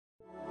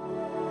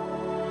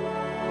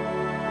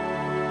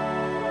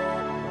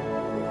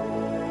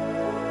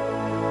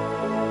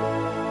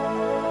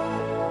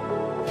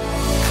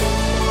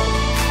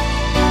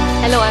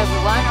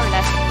everyone. Our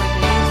lesson for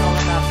today is all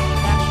about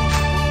transactions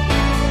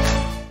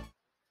bookkeeping.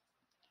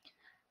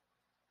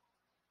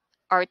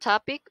 Our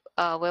topic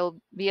will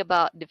be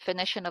about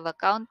definition of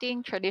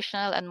accounting,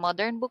 traditional and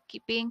modern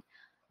bookkeeping,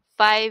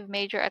 5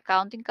 major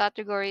accounting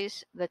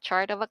categories, the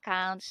chart of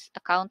accounts,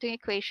 accounting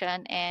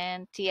equation,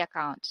 and T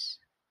accounts.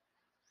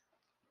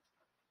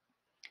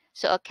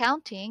 So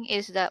accounting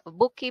is the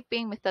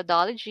bookkeeping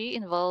methodology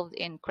involved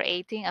in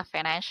creating a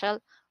financial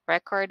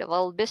record of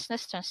all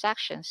business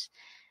transactions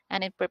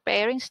and in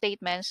preparing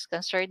statements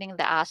concerning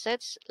the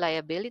assets,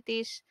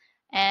 liabilities,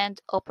 and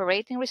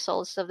operating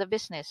results of the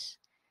business.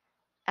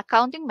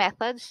 Accounting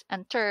methods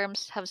and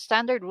terms have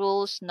standard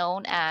rules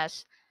known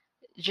as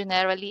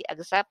Generally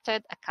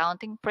Accepted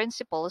Accounting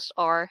Principles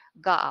or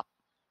GAAP.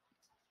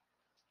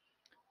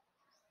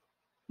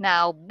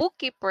 Now,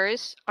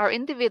 bookkeepers are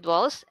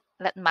individuals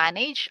that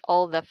manage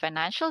all the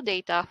financial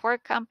data for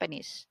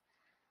companies.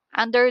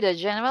 Under the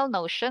general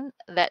notion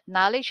that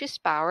knowledge is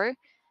power,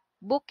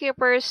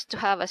 bookkeepers to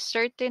have a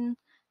certain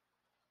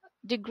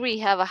degree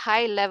have a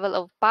high level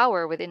of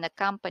power within a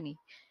company,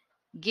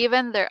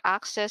 given their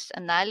access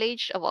and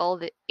knowledge of all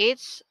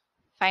its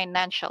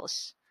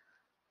financials.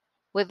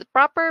 With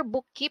proper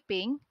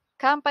bookkeeping,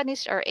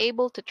 companies are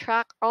able to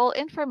track all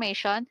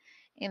information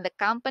in the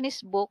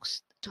company's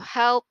books to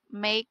help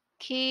make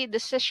key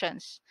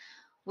decisions,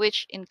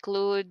 which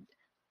include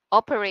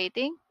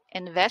operating,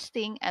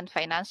 investing, and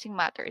financing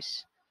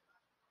matters.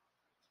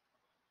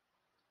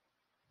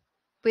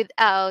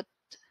 Without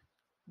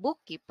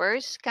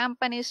bookkeepers,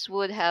 companies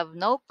would have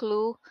no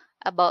clue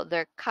about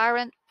their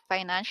current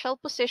financial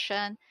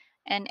position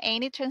and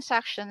any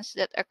transactions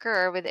that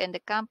occur within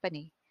the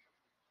company.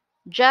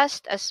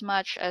 Just as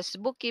much as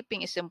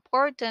bookkeeping is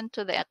important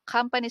to the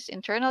company's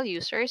internal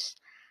users,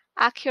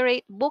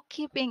 accurate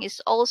bookkeeping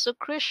is also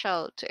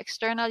crucial to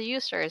external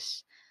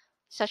users,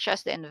 such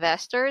as the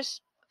investors,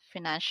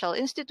 financial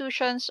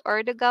institutions,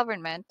 or the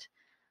government,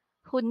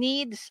 who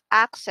needs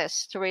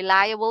access to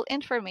reliable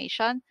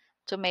information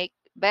to make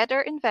better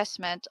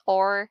investment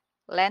or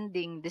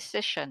lending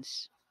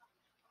decisions.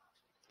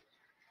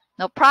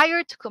 Now,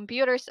 prior to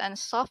computers and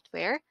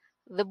software,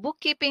 the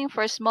bookkeeping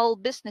for small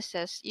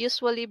businesses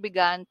usually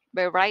began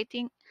by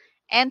writing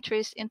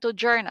entries into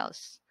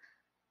journals.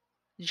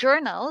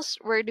 Journals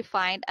were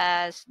defined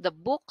as the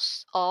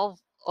books of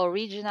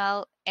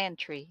original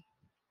entry.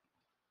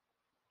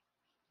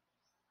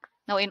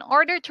 Now, in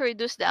order to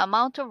reduce the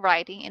amount of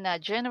writing in a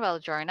general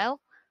journal,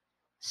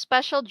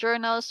 special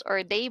journals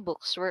or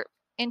daybooks were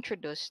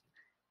introduced.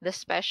 The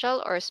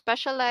special or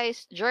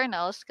specialized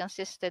journals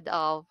consisted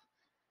of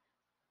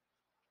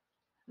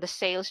the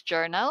sales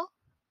journal,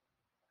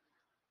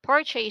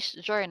 purchase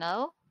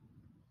journal,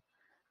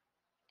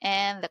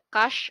 and the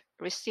cash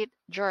receipt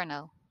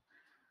journal.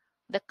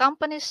 The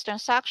company's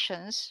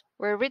transactions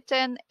were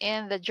written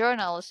in the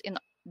journals in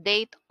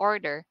date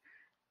order.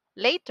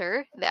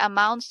 Later, the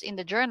amounts in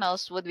the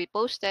journals would be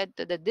posted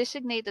to the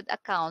designated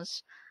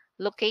accounts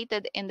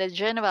located in the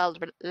general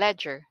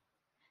ledger.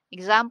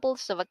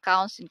 Examples of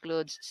accounts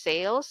include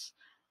sales,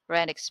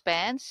 rent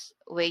expense,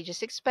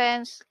 wages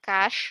expense,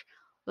 cash,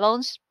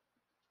 loans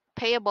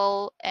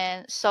payable,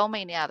 and so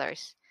many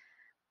others.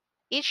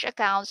 Each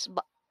account's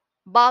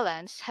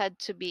balance had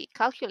to be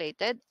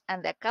calculated,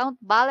 and the account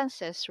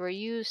balances were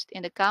used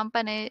in the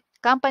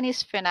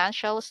company's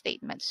financial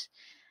statements.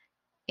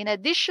 In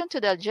addition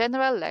to the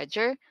general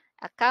ledger,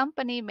 a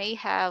company may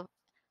have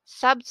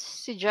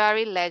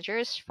subsidiary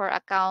ledgers for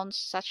accounts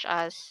such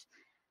as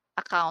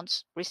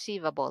accounts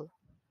receivable.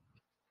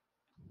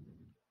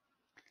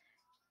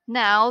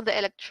 Now, the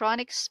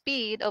electronic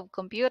speed of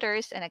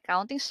computers and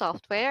accounting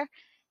software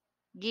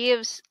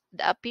gives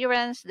the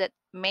appearance that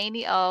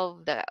many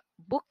of the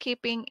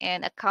bookkeeping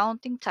and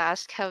accounting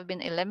tasks have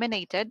been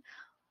eliminated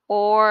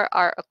or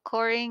are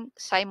occurring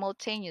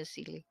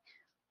simultaneously.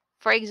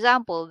 For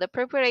example, the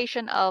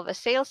preparation of a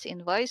sales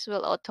invoice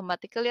will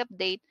automatically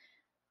update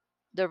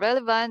the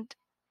relevant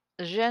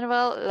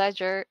general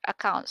ledger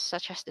accounts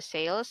such as the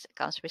sales,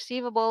 accounts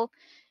receivable,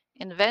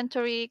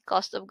 inventory,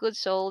 cost of goods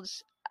sold,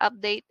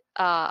 update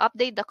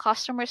the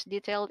customer's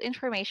detailed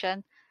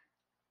information,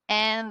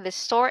 and the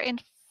store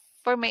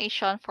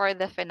information for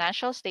the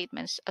financial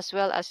statements as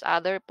well as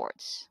other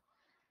reports.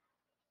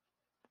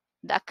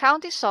 The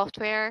accounting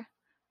software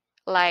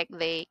like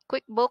the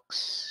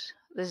QuickBooks,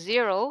 the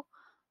Xero,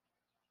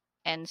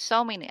 and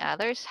so many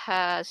others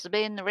has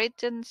been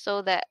written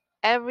so that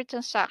every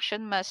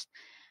transaction must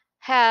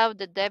have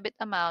the debit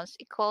amounts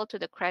equal to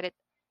the credit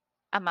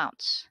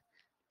amounts.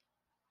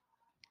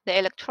 The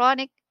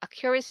electronic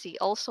accuracy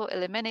also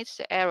eliminates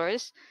the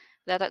errors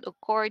that had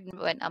occurred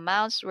when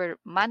amounts were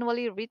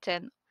manually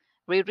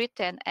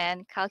rewritten,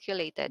 and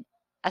calculated.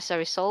 As a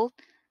result,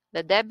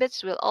 the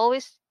debits will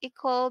always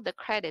equal the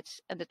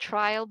credits and the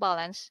trial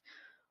balance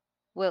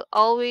will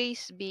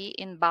always be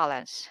in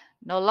balance.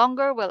 No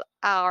longer will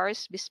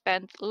hours be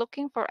spent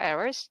looking for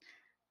errors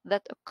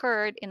that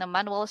occurred in a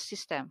manual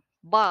system.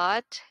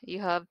 But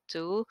you have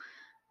to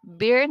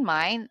bear in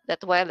mind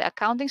that while the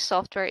accounting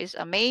software is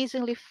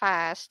amazingly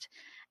fast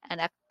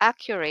and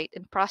accurate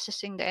in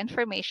processing the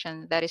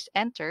information that is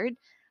entered,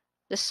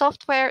 the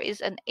software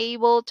is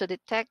unable to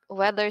detect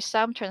whether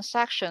some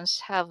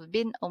transactions have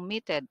been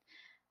omitted,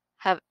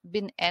 have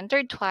been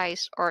entered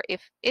twice, or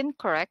if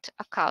incorrect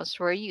accounts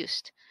were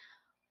used.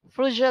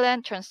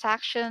 Fraudulent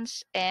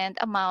transactions and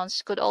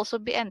amounts could also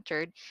be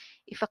entered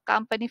if a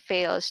company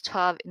fails to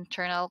have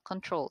internal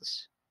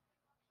controls.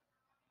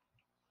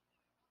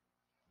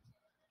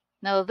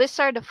 Now, these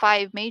are the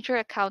five major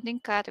accounting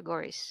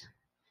categories.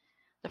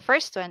 The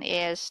first one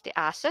is the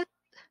asset,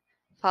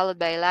 followed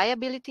by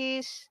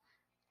liabilities,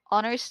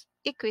 owner's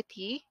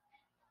equity,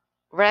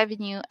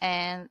 revenue,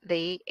 and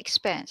the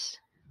expense.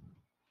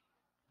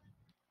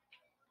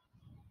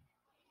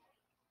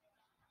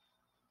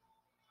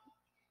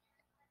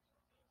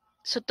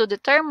 So to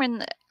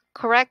determine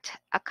correct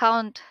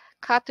account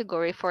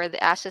category for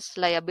the assets,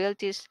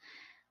 liabilities,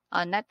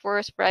 net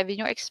worth,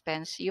 revenue,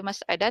 expense, you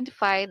must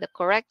identify the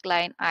correct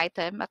line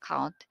item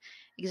account.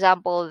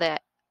 Example, the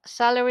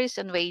salaries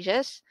and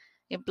wages,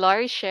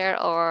 employee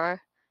share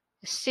or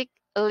sick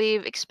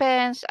leave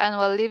expense,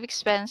 annual leave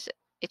expense,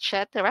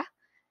 etc.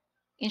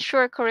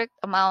 Ensure correct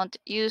amount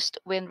used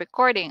when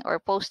recording or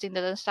posting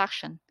the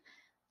transaction.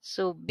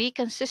 So be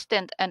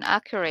consistent and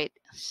accurate.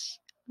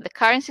 The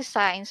currency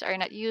signs are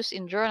not used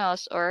in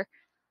journals or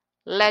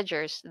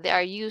ledgers. They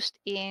are used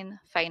in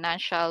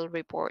financial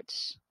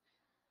reports.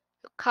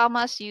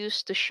 Commas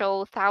used to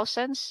show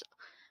thousands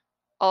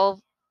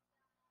of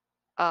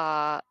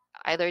uh,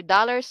 either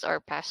dollars or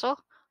peso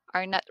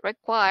are not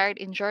required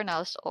in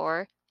journals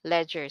or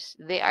ledgers.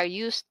 They are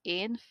used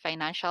in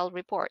financial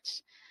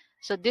reports.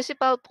 So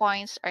decimal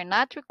points are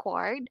not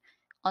required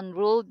on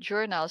ruled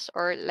journals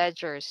or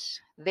ledgers.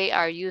 They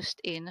are used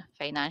in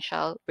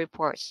financial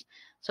reports.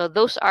 So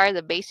those are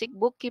the basic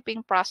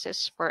bookkeeping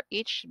process for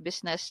each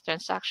business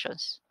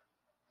transactions.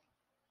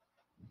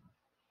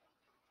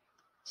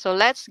 So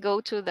let's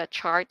go to the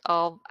chart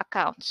of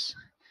accounts.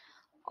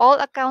 All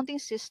accounting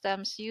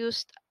systems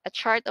use a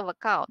chart of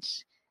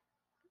accounts.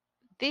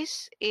 The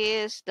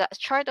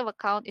chart of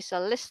account is a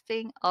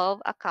listing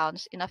of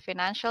accounts in a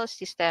financial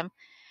system,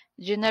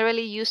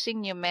 generally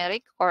using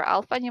numeric or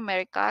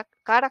alphanumeric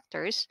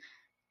characters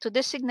to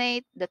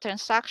designate the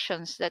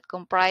transactions that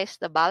comprise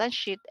the balance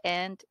sheet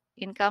and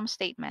income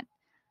statement.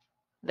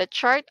 The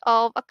chart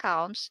of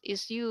accounts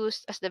is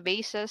used as the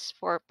basis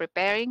for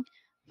preparing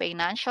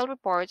financial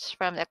reports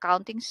from the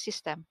accounting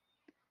system,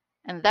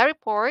 and the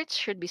reports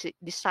should be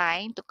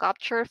designed to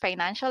capture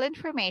financial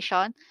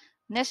information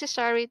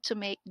necessary to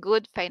make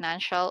good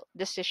financial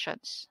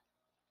decisions.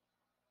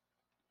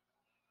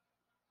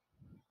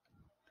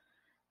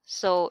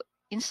 So,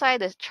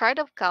 inside the chart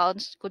of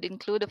accounts could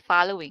include the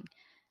following.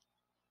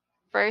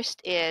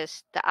 First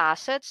is the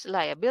assets,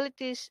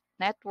 liabilities,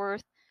 net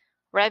worth,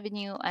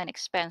 revenue, and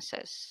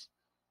expenses.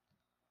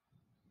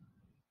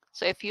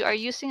 So, if you are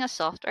using a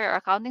software or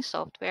accounting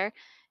software,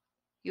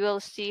 you will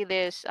see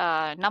this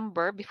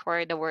number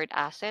before the word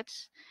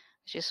assets,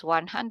 which is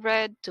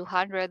 100,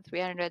 200,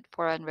 300,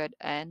 400,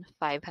 and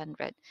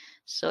 500.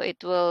 So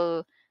it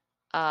will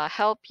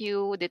help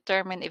you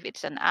determine if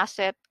it's an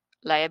asset,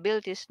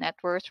 liabilities, net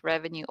worth,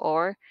 revenue,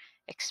 or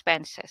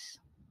expenses.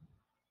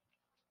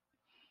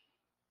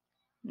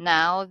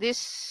 Now,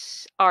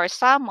 these are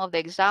some of the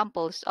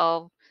examples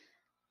of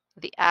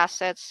the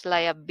assets,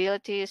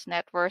 liabilities,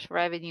 net worth,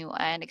 revenue,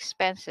 and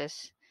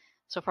expenses.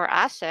 So for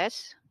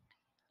assets,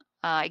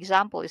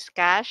 example is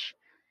cash,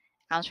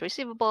 accounts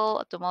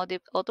receivable,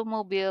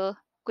 automobile,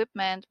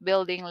 equipment,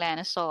 building, land,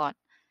 and so on.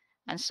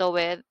 And so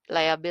with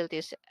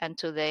liabilities and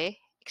to the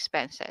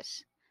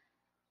expenses.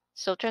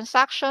 So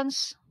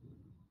transactions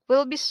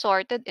will be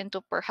sorted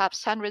into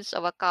perhaps hundreds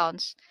of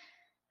accounts,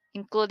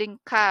 including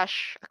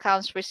cash,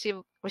 accounts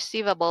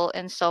receivable,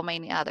 and so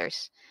many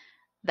others.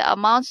 The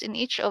amounts in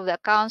each of the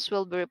accounts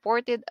will be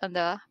reported on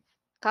the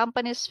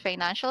company's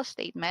financial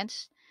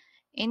statements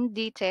in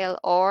detail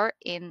or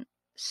in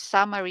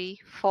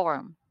summary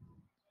form.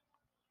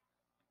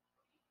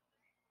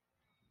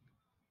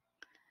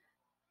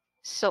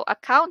 So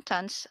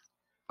accountants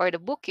or the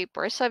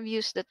bookkeepers have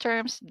used the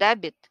terms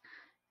debit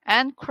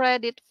and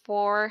credit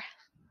for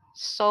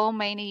so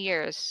many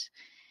years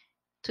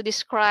to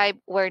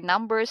describe where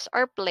numbers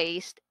are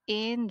placed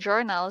in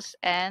journals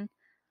and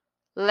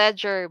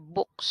ledger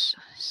books.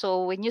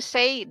 So when you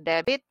say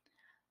debit,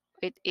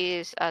 it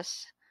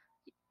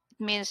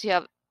means you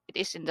have it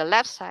is in the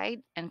left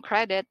side, and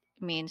credit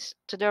means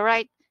to the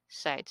right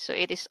side. So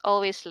it is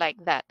always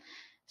like that.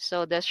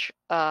 So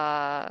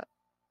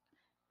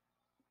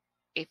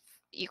if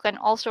you can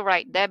also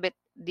write debit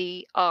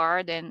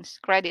DR, then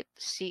credit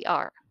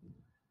CR.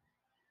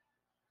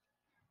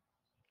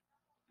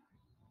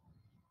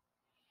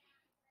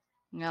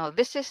 Now,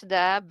 this is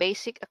the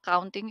basic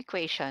accounting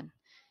equation.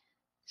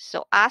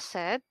 So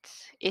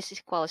assets is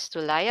equals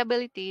to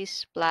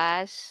liabilities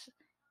plus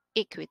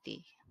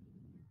equity.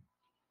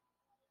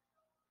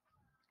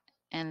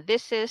 And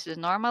this is the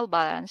normal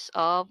balance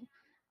of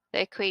the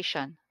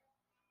equation.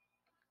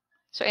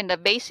 So in the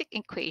basic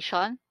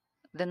equation,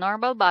 the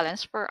normal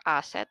balance for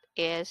asset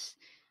is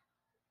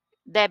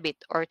debit,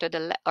 or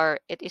or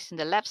it is in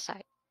the left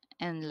side,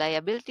 and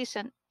liabilities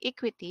and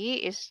equity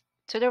is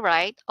to the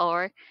right,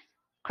 or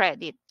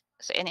credit.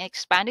 So in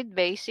expanded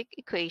basic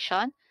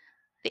equation,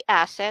 the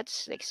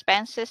assets, the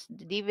expenses,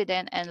 the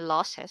dividend, and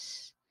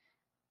losses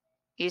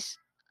is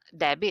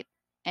debit,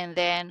 and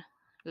then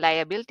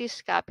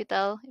liabilities,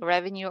 capital,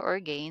 revenue, or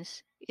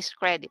gains is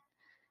credit.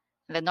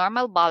 The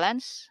normal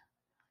balance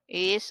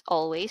is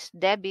always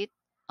debit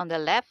on the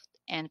left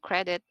and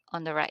credit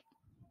on the right.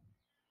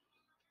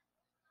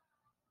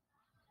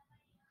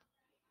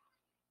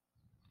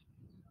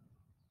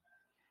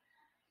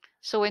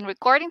 So when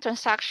recording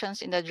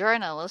transactions in the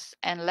journals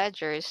and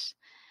ledgers,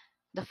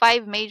 the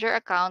five major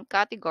account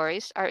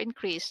categories are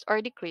increased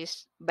or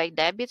decreased by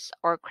debits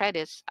or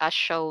credits as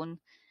shown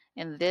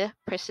in the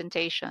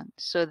presentation.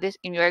 So this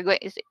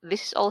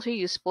is also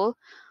useful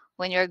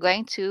when you're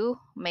going to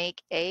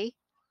make a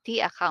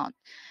T account.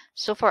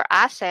 So for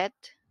asset,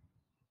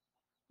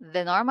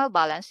 the normal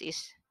balance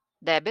is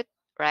debit,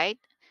 right?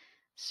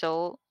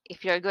 So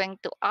if you're going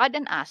to add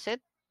an asset,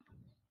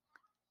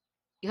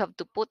 you have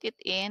to put it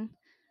in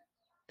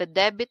the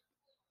debit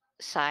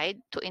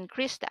side to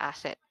increase the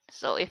asset.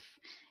 So if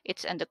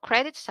it's on the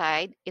credit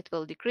side, it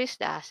will decrease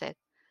the asset.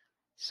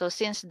 So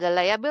since the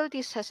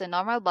liabilities has a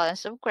normal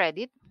balance of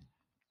credit,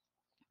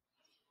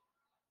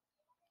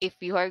 if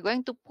you are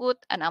going to put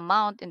an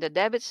amount in the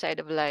debit side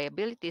of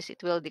liabilities,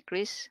 it will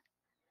decrease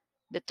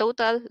the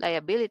total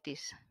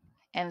liabilities.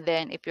 And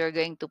then if you're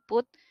going to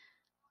put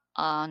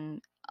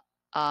on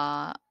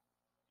uh,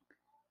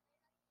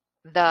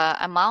 the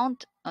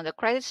amount on the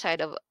credit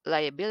side of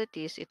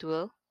liabilities, it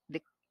will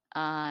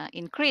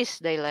increase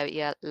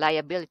the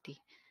liability.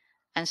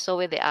 And so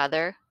with the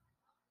other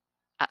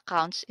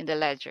accounts in the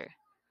ledger.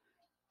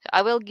 So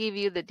I will give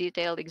you the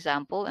detailed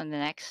example in the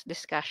next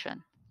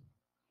discussion.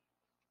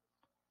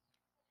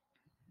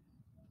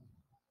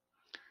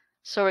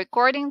 So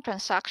recording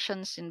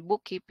transactions in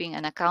bookkeeping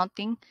and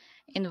accounting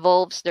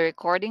involves the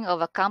recording of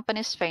a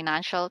company's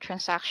financial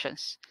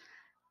transactions.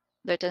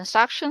 The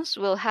transactions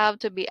will have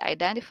to be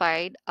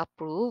identified,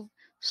 approved,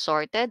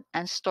 sorted,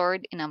 and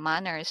stored in a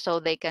manner so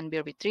they can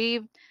be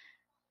retrieved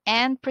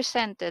and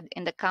presented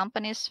in the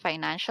company's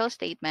financial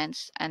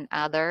statements and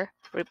other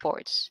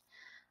reports.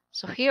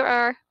 So here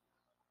are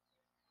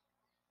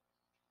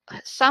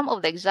some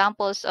of the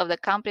examples of the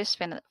company's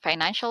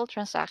financial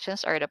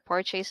transactions are the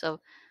purchase of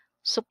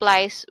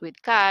supplies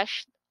with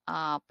cash,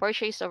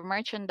 purchase of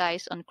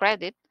merchandise on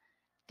credit,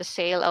 the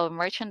sale of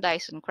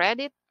merchandise on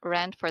credit,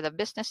 rent for the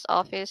business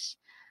office,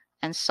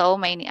 and so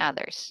many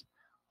others.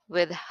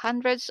 With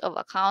hundreds of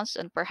accounts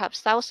and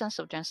perhaps thousands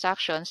of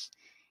transactions,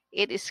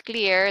 it is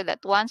clear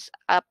that once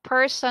a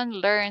person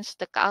learns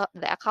the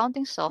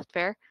accounting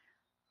software,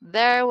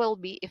 there will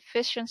be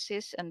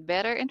efficiencies and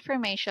better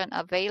information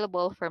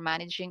available for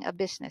managing a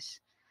business.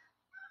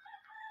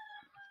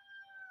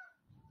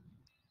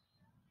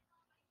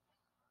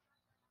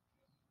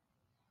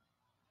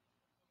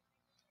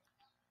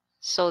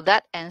 So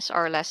that ends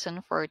our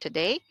lesson for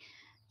today.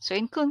 So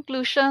in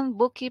conclusion,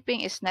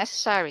 bookkeeping is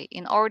necessary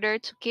in order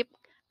to keep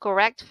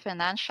correct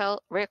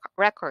financial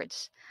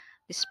records.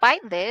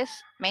 Despite this,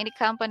 many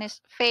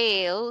companies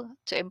fail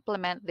to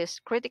implement this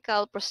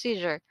critical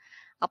procedure.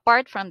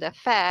 Apart from the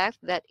fact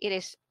that it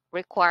is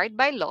required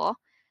by law,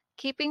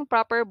 keeping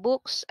proper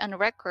books and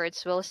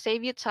records will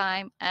save you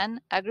time and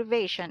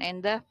aggravation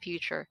in the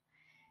future.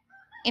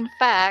 In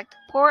fact,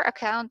 poor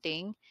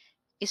accounting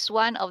is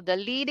one of the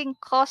leading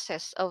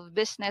causes of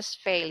business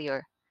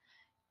failure.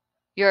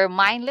 Your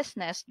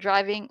mindlessness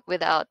driving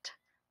without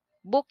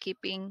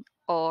bookkeeping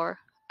or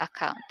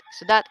account.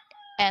 So that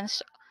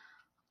ends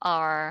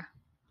our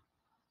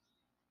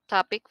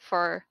topic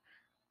for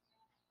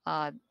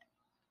uh,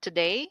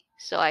 today.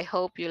 So I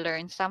hope you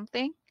learned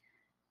something.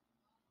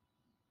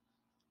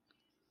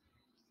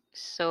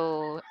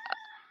 So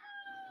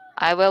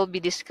I will be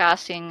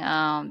discussing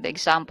the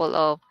example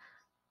of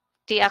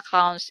T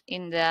accounts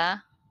in the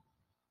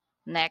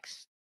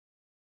next